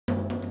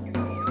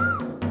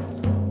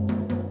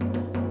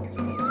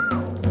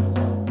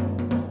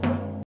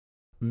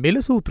මෙල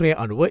සූත්‍රය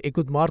අනුව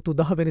ඉකුත් මාර්තු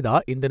 10 වෙනිදා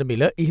ඉන්ධන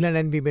මිල ඉහළ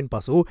නැන්වීමෙන්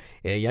පසු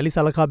එය යලි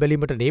සලකා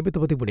බැලීමට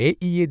නියමිතව තිබුණේ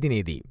ඊයේ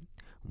දිනේදී.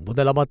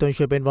 මුදල්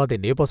අමාත්‍යාංශය පෙන්වා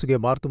දෙන්නේ පසුගිය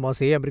මාර්තු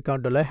මාසයේ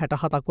ඇමරිකානු ඩොලර්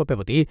 67ක්ව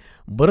පැවති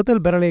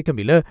බරතල් බැරලයක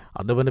මිල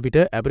අද වන විට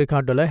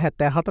ඇමරිකානු ඩොලර්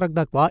 74ක්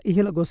දක්වා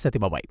ඉහළ ගොස්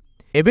ඇති බවයි.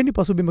 එවැනි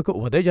පසුබිමක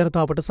වුවද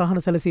ජනතාවට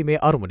සහන සැලසීමේ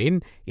අරමුණින්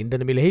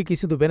ඉන්ධන මිලෙහි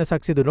කිසිදු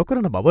වෙනසක් සිදු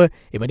නොකරන බව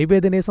එම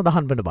නිවේදනයේ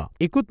සඳහන් වනවා.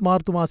 ඉකුත්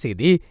මාර්තු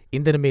මාසයේදී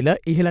ඉන්ධන මිල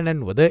ඉහළ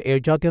නැන්වුවද එය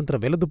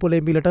ජාත්‍යන්තර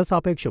වෙළඳපොලේ මිලට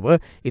සාපේක්ෂව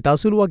ඉතා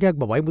සුළු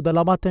වගයක් බවයි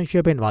මුදල්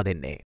අමාත්‍යාංශය පෙන්වා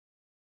දෙන්නේ.